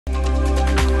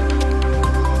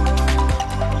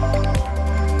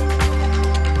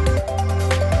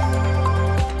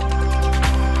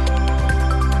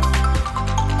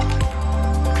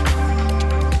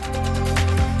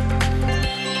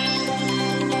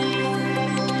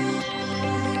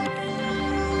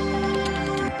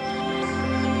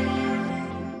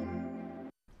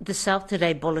The South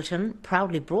Today Bulletin,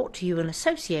 proudly brought to you in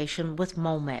association with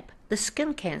MoleMap, the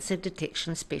skin cancer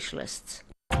detection specialists.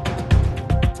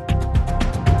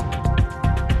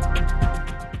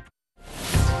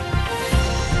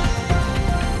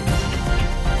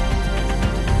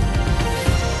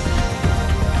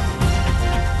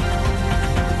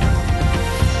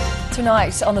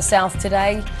 Tonight on the South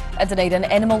Today, a Dunedin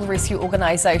animal rescue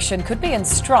organisation could be in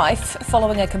strife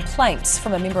following a complaint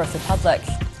from a member of the public.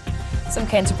 Some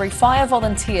Canterbury fire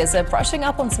volunteers are brushing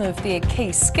up on some of their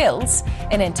key skills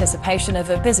in anticipation of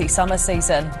a busy summer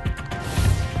season.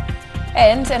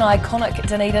 And an iconic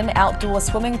Dunedin outdoor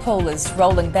swimming pool is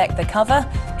rolling back the cover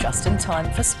just in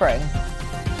time for spring.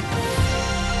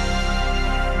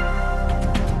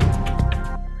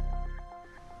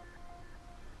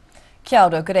 Kia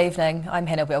ora, good evening. I'm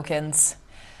Hannah Wilkins.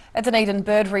 A Dunedin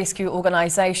bird rescue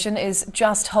organisation is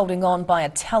just holding on by a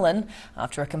talon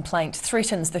after a complaint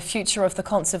threatens the future of the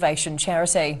conservation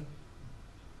charity.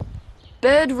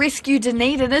 Bird Rescue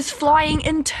Dunedin is flying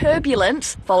in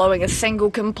turbulence following a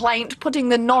single complaint putting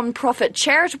the non-profit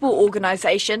charitable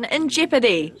organisation in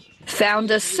jeopardy.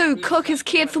 Founder Sue Cook has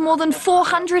cared for more than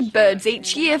 400 birds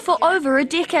each year for over a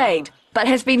decade, but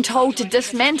has been told to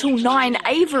dismantle 9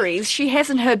 aviaries she has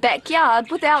in her backyard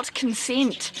without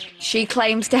consent. She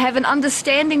claims to have an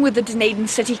understanding with the Dunedin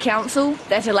City Council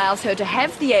that allows her to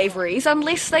have the aviaries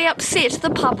unless they upset the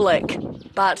public.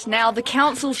 But now the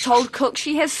council's told Cook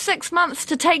she has 6 months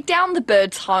to take down the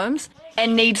birds' homes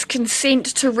and needs consent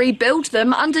to rebuild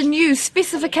them under new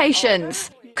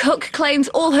specifications. Cook claims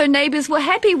all her neighbours were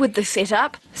happy with the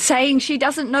setup, saying she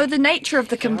doesn't know the nature of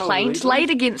the complaint laid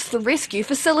against the rescue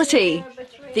facility.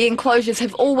 The enclosures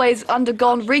have always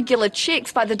undergone regular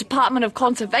checks by the Department of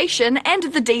Conservation and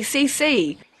the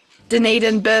DCC.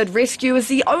 Dunedin Bird Rescue is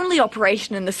the only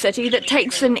operation in the city that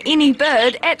takes in any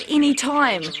bird at any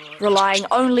time, relying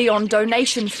only on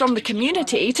donations from the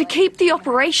community to keep the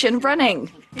operation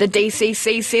running. The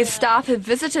DCC says staff have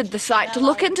visited the site to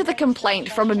look into the complaint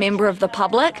from a member of the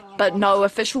public, but no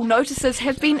official notices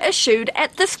have been issued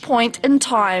at this point in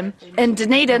time. In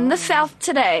Dunedin, the South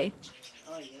Today.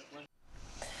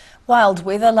 Wild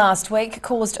weather last week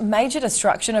caused major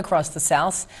destruction across the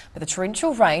south, but the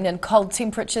torrential rain and cold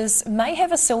temperatures may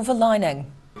have a silver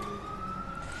lining.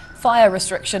 Fire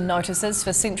restriction notices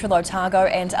for central Otago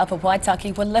and Upper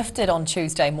Waitaki were lifted on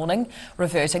Tuesday morning,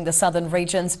 reverting the southern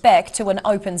regions back to an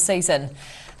open season.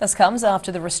 This comes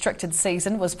after the restricted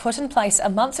season was put in place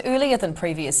a month earlier than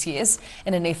previous years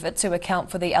in an effort to account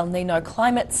for the El Nino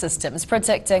climate systems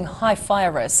predicting high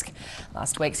fire risk.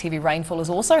 Last week's heavy rainfall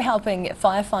is also helping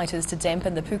firefighters to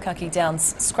dampen the Pukaki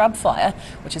Downs scrub fire,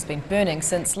 which has been burning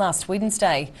since last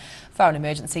Wednesday. Fire and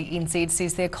Emergency NZ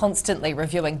says they're constantly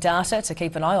reviewing data to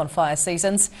keep an eye on fire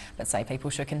seasons, but say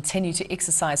people should continue to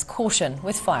exercise caution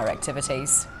with fire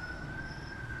activities.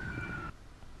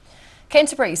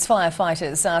 Canterbury's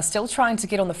firefighters are still trying to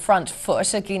get on the front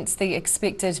foot against the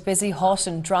expected busy, hot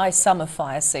and dry summer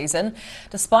fire season,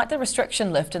 despite the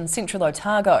restriction lift in central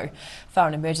Otago. Fire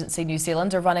and Emergency New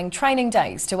Zealand are running training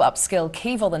days to upskill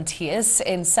key volunteers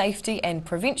in safety and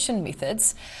prevention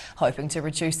methods, hoping to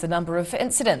reduce the number of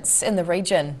incidents in the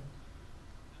region.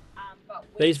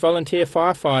 These volunteer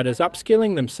firefighters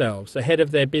upskilling themselves ahead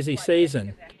of their busy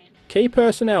season. Key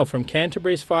personnel from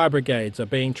Canterbury's fire brigades are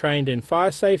being trained in fire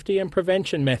safety and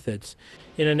prevention methods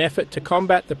in an effort to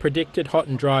combat the predicted hot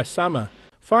and dry summer.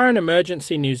 Fire and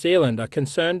Emergency New Zealand are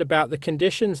concerned about the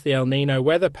conditions the El Nino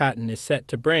weather pattern is set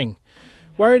to bring,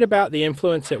 worried about the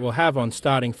influence it will have on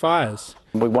starting fires.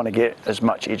 We want to get as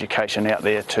much education out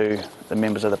there to the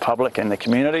members of the public and the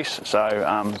communities, so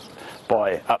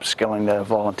by upskilling the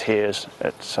volunteers,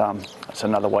 it's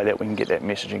another way that we can get that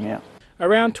messaging out.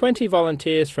 Around 20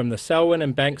 volunteers from the Selwyn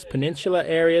and Banks Peninsula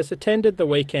areas attended the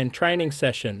weekend training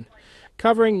session,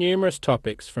 covering numerous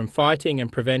topics from fighting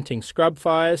and preventing scrub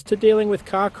fires to dealing with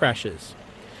car crashes.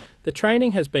 The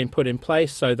training has been put in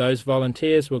place so those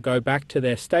volunteers will go back to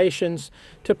their stations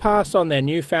to pass on their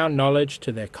newfound knowledge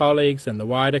to their colleagues and the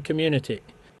wider community.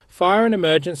 Fire and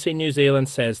Emergency New Zealand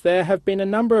says there have been a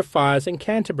number of fires in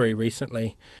Canterbury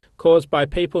recently, caused by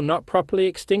people not properly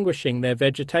extinguishing their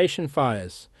vegetation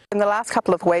fires. In the last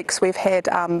couple of weeks we've had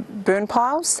burn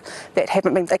piles that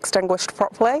haven't been extinguished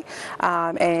properly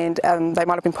and they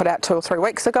might have been put out 2 or 3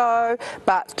 weeks ago,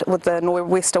 but with the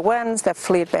nor'wester winds they've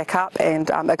flared back up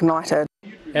and ignited.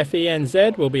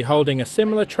 FENZ will be holding a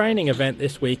similar training event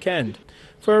this weekend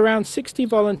for around 60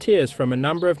 volunteers from a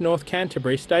number of North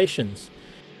Canterbury stations.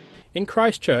 In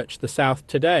Christchurch, the South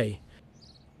Today.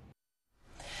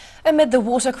 Amid the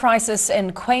water crisis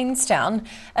in Queenstown,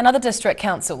 another district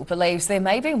council believes there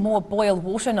may be more boil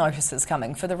water notices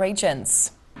coming for the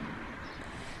regions.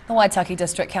 The Waitaki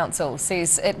District Council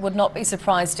says it would not be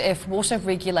surprised if water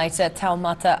regulator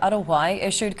Taumata Arawai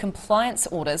issued compliance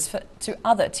orders to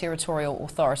other territorial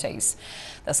authorities.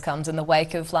 This comes in the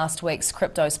wake of last week's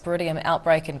cryptosporidium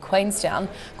outbreak in Queenstown,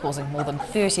 causing more than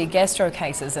 30 gastro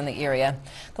cases in the area.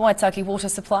 The Waitaki water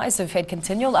supplies have had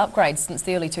continual upgrades since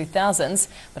the early 2000s,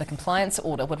 but a compliance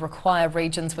order would require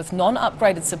regions with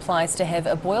non-upgraded supplies to have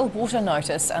a boil water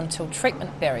notice until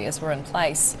treatment barriers were in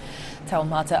place.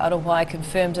 Taumata Arawai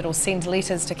confirmed it will send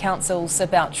letters to councils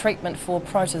about treatment for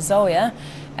protozoa,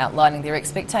 outlining their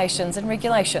expectations and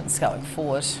regulations going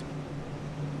forward.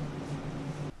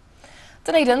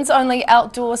 Dunedin's only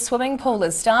outdoor swimming pool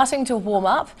is starting to warm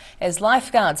up as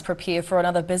lifeguards prepare for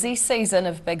another busy season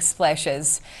of big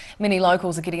splashes. Many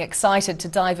locals are getting excited to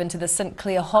dive into the St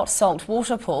Clair hot salt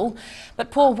water pool, but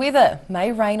poor weather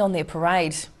may rain on their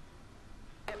parade.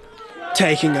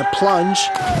 Taking a plunge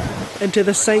into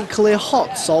the St Clair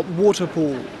hot salt water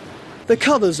pool. The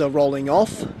covers are rolling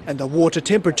off and the water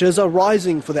temperatures are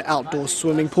rising for the outdoor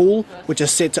swimming pool, which is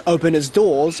set to open its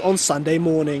doors on Sunday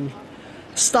morning.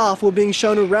 Staff were being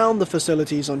shown around the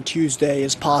facilities on Tuesday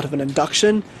as part of an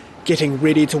induction, getting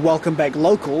ready to welcome back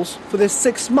locals for their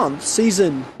 6-month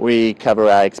season. We cover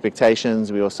our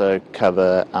expectations. We also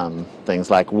cover things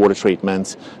like water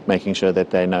treatment, making sure that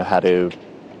they know how to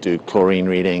do chlorine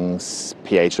readings,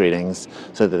 pH readings,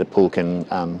 so that the pool can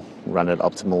run at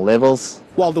optimal levels.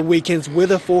 While the weekend's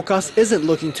weather forecast isn't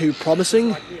looking too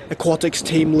promising, aquatics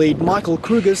team lead Michael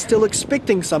Kruger's still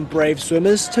expecting some brave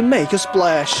swimmers to make a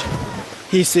splash.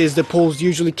 He says the pool's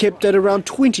usually kept at around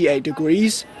 28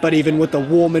 degrees, but even with the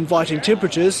warm, inviting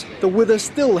temperatures, the weather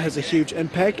still has a huge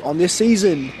impact on their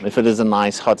season. If it is a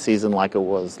nice hot season like it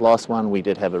was last one, we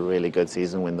did have a really good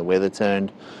season when the weather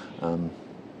turned.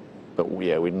 But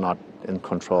yeah, we're not in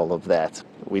control of that.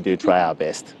 We do try our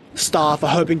best. Staff are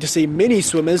hoping to see many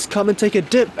swimmers come and take a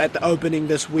dip at the opening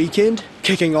this weekend,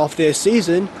 kicking off their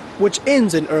season, which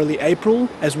ends in early April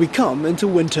as we come into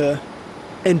winter.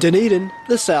 In Dunedin,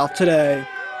 the South Today.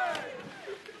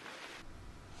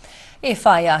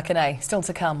 Whaiakane, still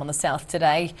to come on the South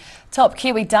Today. Top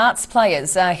Kiwi darts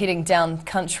players are heading down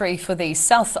country for the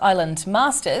South Island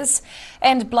Masters,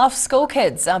 and Bluff school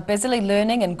kids are busily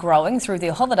learning and growing through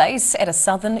their holidays at a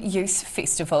Southern Youth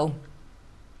Festival.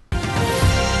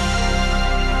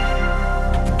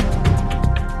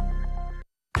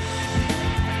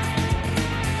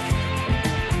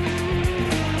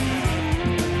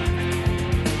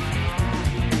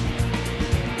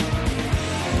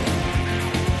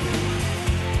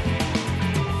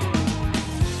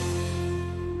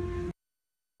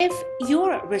 If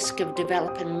you're at risk of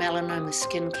developing melanoma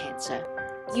skin cancer,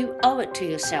 you owe it to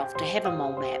yourself to have a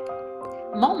mole map.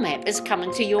 Mole map is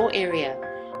coming to your area.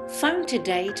 Phone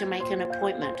today to make an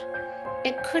appointment.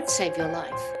 It could save your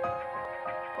life.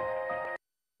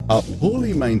 A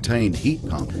poorly maintained heat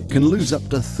pump can lose up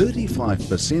to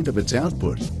 35% of its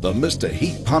output. The Mr.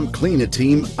 Heat Pump Cleaner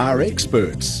team are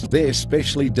experts. Their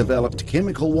specially developed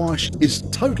chemical wash is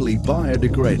totally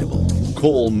biodegradable.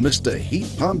 Call Mr.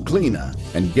 Heat Pump Cleaner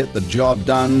and get the job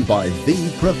done by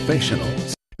the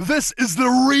professionals. This is the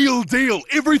real deal.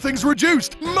 Everything's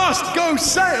reduced. Must go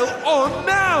sale on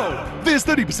now. There's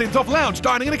 30% off lounge,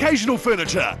 dining and occasional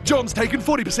furniture. John's taken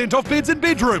 40% off beds and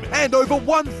bedroom. And over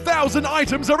 1,000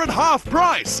 items are at half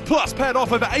price. Plus pad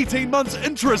off over 18 months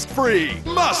interest free.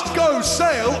 Must go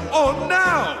sale on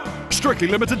now. Strictly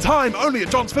limited time, only at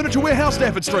John's Furniture Warehouse,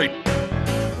 Stafford Street.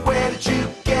 Where did you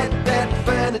get that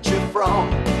furniture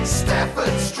from?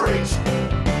 Stafford Street.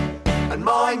 And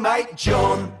my mate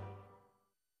John.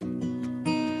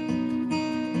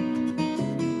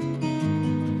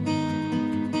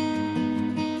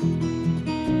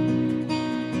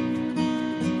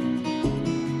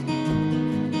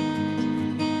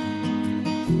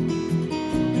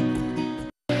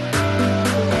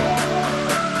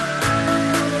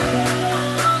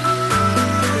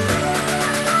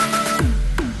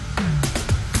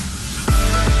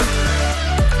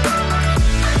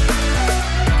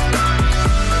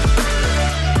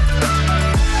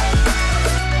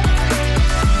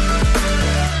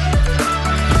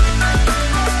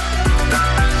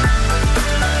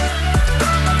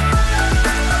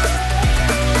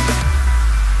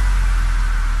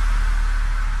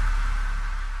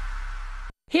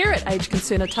 Here at Age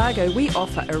Concern Otago, we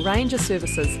offer a range of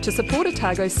services to support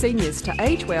Otago seniors to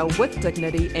age well with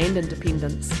dignity and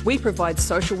independence. We provide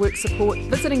social work support,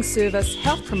 visiting service,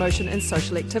 health promotion and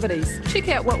social activities. Check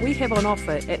out what we have on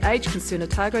offer at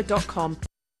ageconcernotago.com.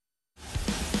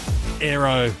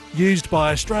 Aero, used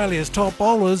by Australia's top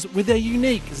bowlers with their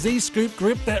unique Z-scoop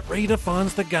grip that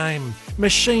redefines the game.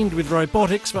 Machined with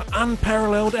robotics for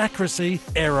unparalleled accuracy,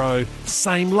 Aero,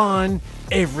 same line,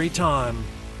 every time.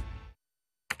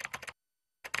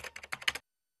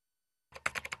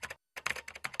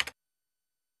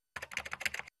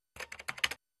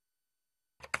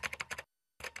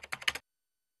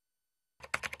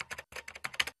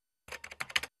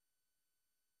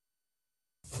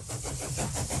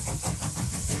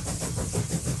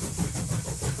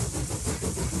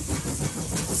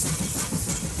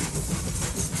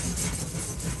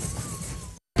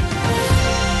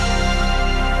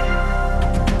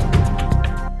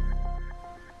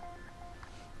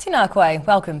 Tēnā koe,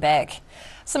 welcome back.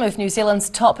 Some of New Zealand's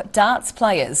top darts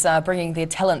players are bringing their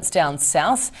talents down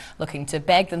south, looking to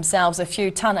bag themselves a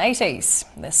few ton 80s.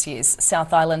 This year's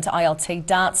South Island ILT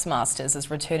Darts Masters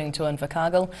is returning to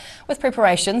Invercargill, with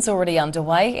preparations already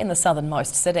underway in the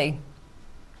southernmost city.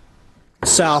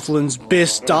 Southland's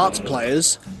best darts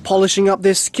players polishing up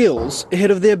their skills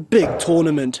ahead of their big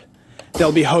tournament.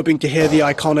 They'll be hoping to hear the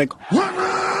iconic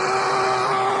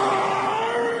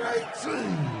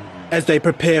as they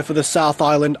prepare for the South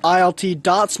Island ILT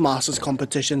Darts Masters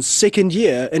competition's second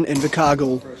year in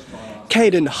Invercargill.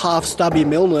 Caden Half-Stubby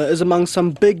Milner is among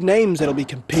some big names that'll be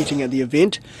competing at the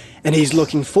event, and he's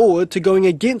looking forward to going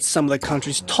against some of the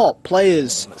country's top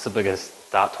players. It's the biggest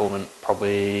dart tournament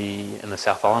probably in the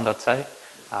South Island, I'd say.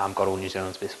 Got all New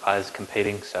Zealand's best players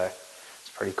competing, so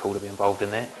it's pretty cool to be involved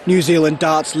in that. New Zealand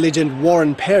darts legend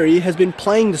Warren Perry has been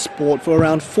playing the sport for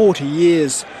around 40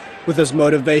 years, with his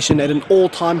motivation at an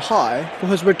all-time high for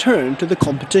his return to the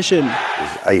competition.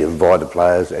 There's 8 invited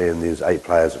players and there's 8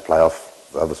 players that play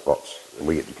off the other spots, and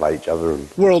we get to play each other.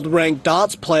 World-ranked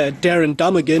darts player Darren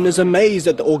Dummigan is amazed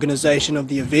at the organisation of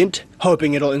the event,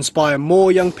 hoping it'll inspire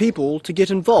more young people to get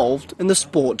involved in the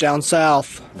sport down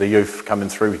south. The youth coming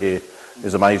through here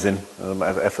is amazing.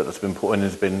 The effort that's been put in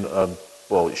has been,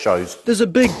 well, it shows. There's a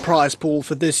big prize pool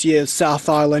for this year's South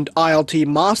Island ILT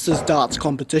Masters Darts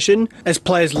competition as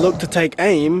players look to take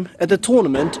aim at the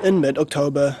tournament in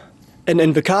mid-October. In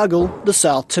Invercargill, the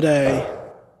South Today.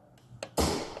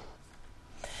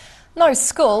 No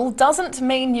school doesn't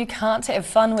mean you can't have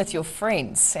fun with your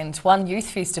friends, and one youth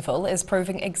festival is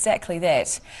proving exactly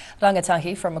that.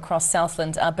 Rangatahi from across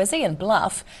Southland are busy in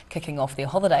Bluff, kicking off their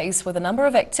holidays with a number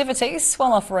of activities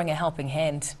while offering a helping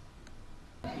hand.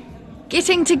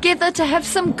 Getting together to have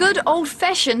some good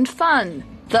old-fashioned fun.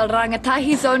 The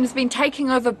Rangatahi Zone has been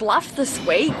taking over Bluff this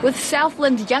week, with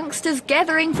Southland youngsters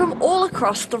gathering from all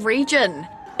across the region.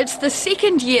 It's the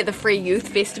second year the Free Youth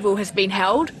Festival has been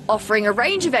held, offering a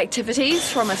range of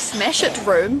activities from a smash-it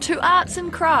room to arts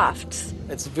and crafts.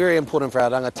 It's very important for our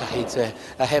rangatahi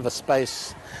to have a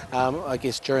space, I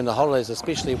guess, during the holidays,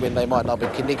 especially when they might not be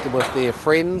connected with their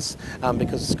friends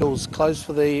because school's closed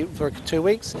for 2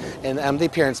 weeks, and their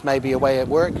parents may be away at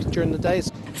work during the days.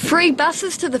 Free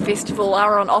buses to the festival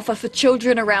are on offer for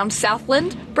children around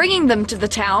Southland, bringing them to the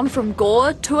town from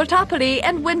Gore, Tuatapere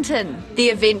and Winton. The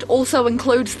event also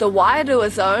includes the Wairua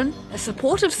Zone, a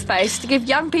supportive space to give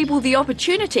young people the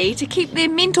opportunity to keep their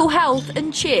mental health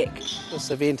in check. This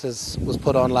event was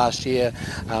put on last year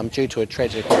due to a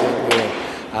tragic event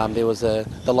where there was the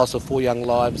loss of 4 young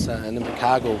lives in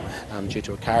Invercargill due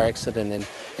to a car accident,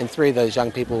 and 3 of those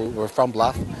young people were from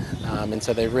Bluff, and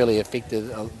so they really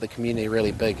affected the community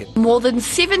really big. More than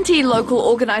 70 local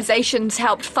organisations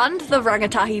helped fund the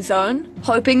Rangatahi Zone,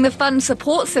 hoping the fund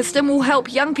support system will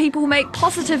help young people make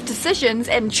positive decisions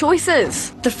and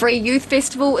choices. The Free Youth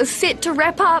Festival is set to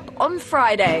wrap up on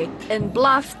Friday. In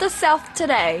Bluff, the South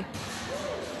Today.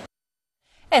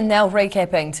 And now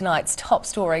recapping tonight's top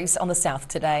stories on the South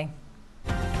Today.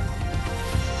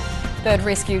 Bird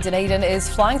Rescue Dunedin is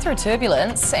flying through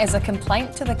turbulence as a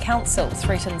complaint to the council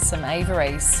threatens some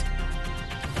aviaries.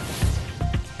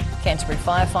 Canterbury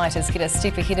firefighters get a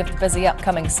step ahead of the busy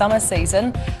upcoming summer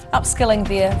season, upskilling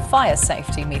their fire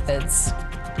safety methods.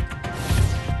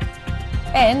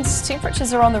 And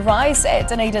temperatures are on the rise at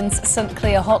Dunedin's St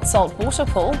Clair hot salt water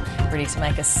pool, ready to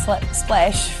make a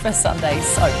splash for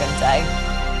Sunday's open day.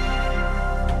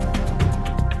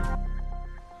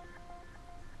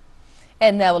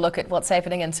 And now we'll look at what's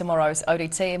happening in tomorrow's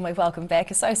ODT, and we welcome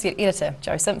back Associate Editor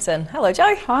Jo Simpson. Hello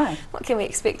Jo. Hi. What can we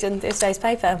expect in Thursday's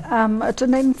paper? A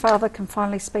Dunedin father can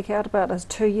finally speak out about his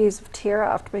 2 years of terror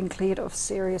after being cleared of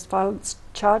serious violence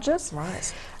charges.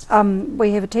 Right.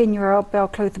 We have a 10-year-old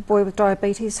Balclutha boy with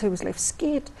diabetes who was left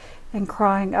scared and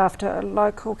crying after a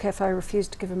local cafe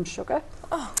refused to give him sugar.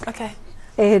 Oh, okay.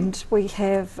 And we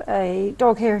have a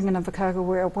dog hearing in Invercargill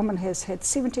where a woman has had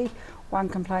 71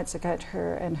 complaints against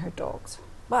her and her dogs.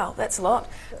 Wow, that's a lot.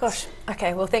 Gosh,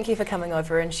 okay, well thank you for coming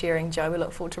over and sharing, Jo. We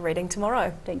look forward to reading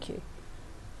tomorrow. Thank you.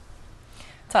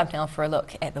 Time now for a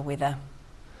look at the weather.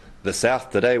 The South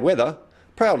Today weather,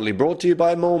 proudly brought to you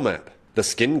by MoleMap, the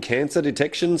skin cancer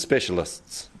detection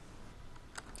specialists.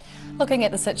 Looking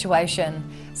at the situation,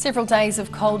 several days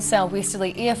of cold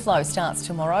southwesterly airflow starts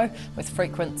tomorrow, with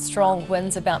frequent strong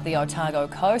winds about the Otago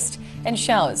coast and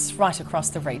showers right across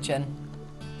the region.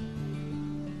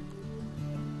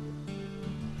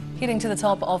 Heading to the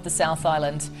top of the South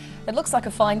Island. It looks like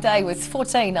a fine day with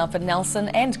 14 up in Nelson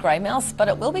and Greymouth, but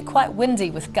it will be quite windy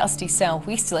with gusty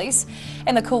southwesterlies,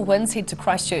 and the cool winds head to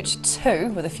Christchurch too,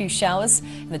 with a few showers,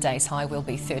 and the day's high will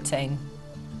be 13.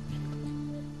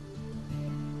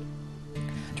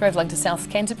 Travelling to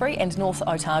South Canterbury and North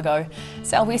Otago.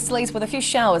 Southwesterlies with a few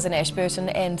showers in Ashburton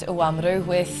and Uamaru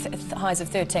with highs of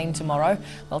 13 tomorrow,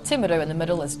 while Timaru in the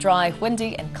middle is dry,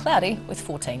 windy and cloudy with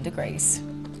 14 degrees.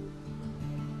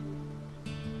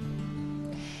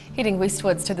 Heading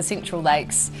westwards to the Central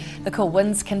Lakes, the cool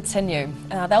winds continue.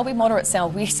 They'll be moderate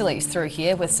southwesterlies through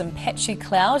here with some patchy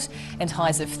cloud and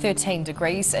highs of 13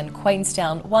 degrees in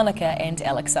Queenstown, Wanaka and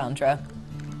Alexandra.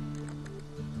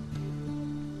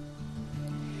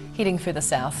 Heading further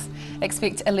south,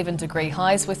 expect 11-degree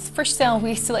highs with fresh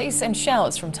southwesterlies and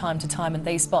showers from time to time in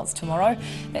these spots tomorrow.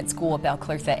 That's Gore,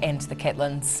 Balclutha and the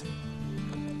Catlins.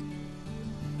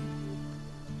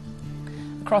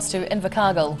 Across to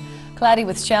Invercargill. Cloudy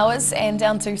with showers and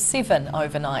down to 7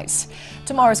 overnight.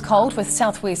 Tomorrow's cold with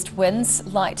southwest winds,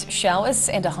 light showers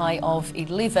and a high of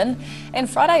 11. And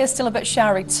Friday is still a bit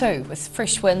showery too, with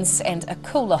fresh winds and a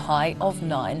cooler high of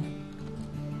 9.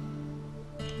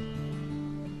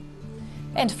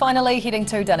 And finally heading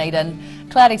to Dunedin.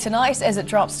 Cloudy tonight as it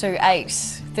drops to 8.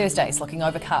 Thursday's looking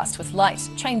overcast with light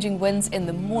changing winds in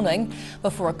the morning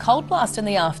before a cold blast in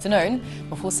the afternoon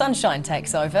before sunshine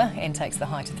takes over and takes the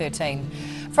high to 13.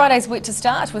 Friday's wet to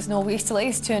start with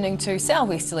nor'westerlies turning to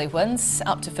southwesterly winds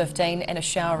up to 15 and a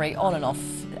showery on and off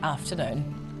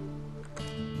afternoon.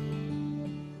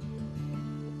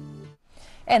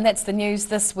 And that's the news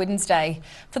this Wednesday.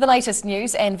 For the latest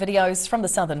news and videos from the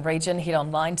southern region, head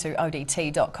online to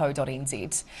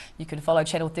odt.co.nz. You can follow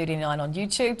Channel 39 on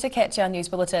YouTube to catch our news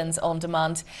bulletins on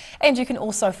demand. And you can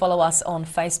also follow us on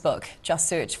Facebook. Just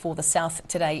search for the South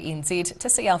Today NZ to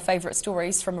see our favourite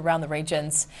stories from around the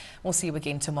regions. We'll see you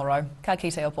again tomorrow. Ka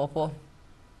kite o popo.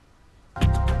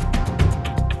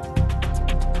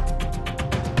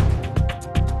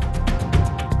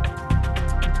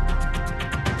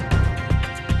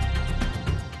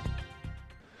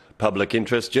 Public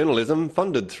interest journalism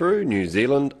funded through New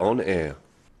Zealand On Air.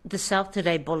 The South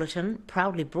Today Bulletin,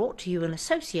 proudly brought to you in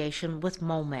association with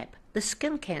MoleMap, the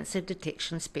skin cancer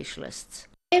detection specialists.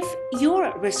 If you're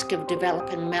at risk of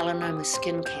developing melanoma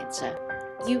skin cancer,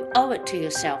 you owe it to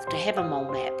yourself to have a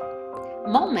MoleMap.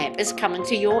 MoleMap is coming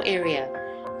to your area.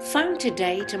 Phone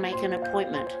today to make an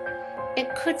appointment.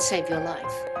 It could save your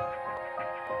life.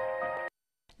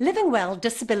 Living Well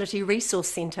Disability Resource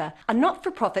Centre, a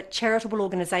not-for-profit charitable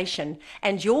organisation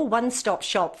and your one-stop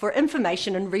shop for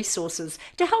information and resources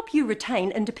to help you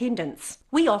retain independence.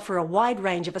 We offer a wide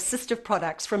range of assistive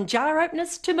products from jar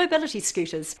openers to mobility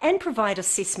scooters and provide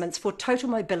assessments for Total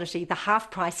Mobility, the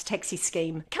half-price taxi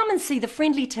scheme. Come and see the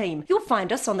friendly team. You'll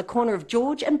find us on the corner of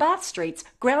George and Bath Streets,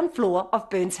 ground floor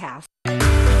of Burns House.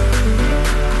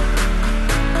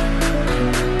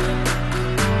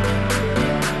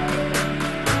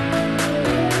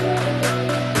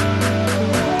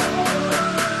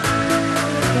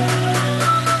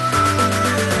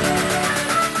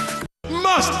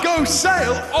 Must go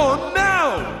sale on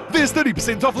now! There's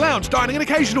 30% off lounge, dining and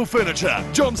occasional furniture.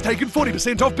 John's taken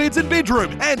 40% off beds and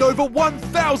bedroom. And over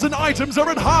 1,000 items are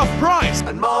at half price.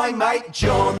 And my mate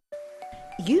John.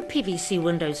 UPVC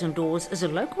Windows and Doors is a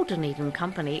local Dunedin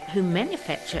company who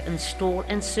manufacture, install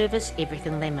and service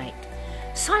everything they make.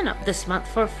 Sign up this month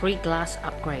for a free glass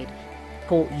upgrade.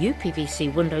 Call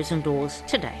UPVC Windows and Doors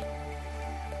today.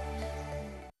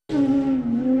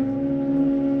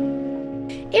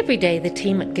 Every day the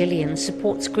team at Gillian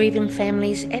supports grieving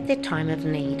families at their time of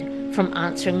need, from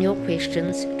answering your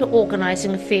questions to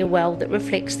organising a farewell that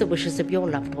reflects the wishes of your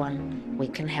loved one. We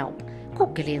can help. Call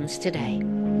Gillian's today.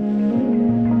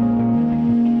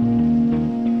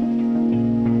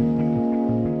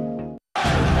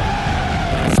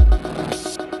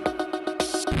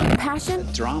 Passion,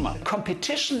 drama,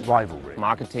 competition, rivalry,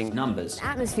 marketing, numbers,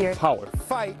 atmosphere, power,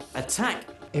 fight, attack,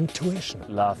 intuition,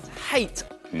 love, hate,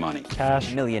 money,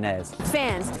 cash, millionaires,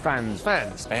 fans,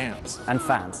 and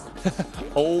fans.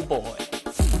 Oh boy.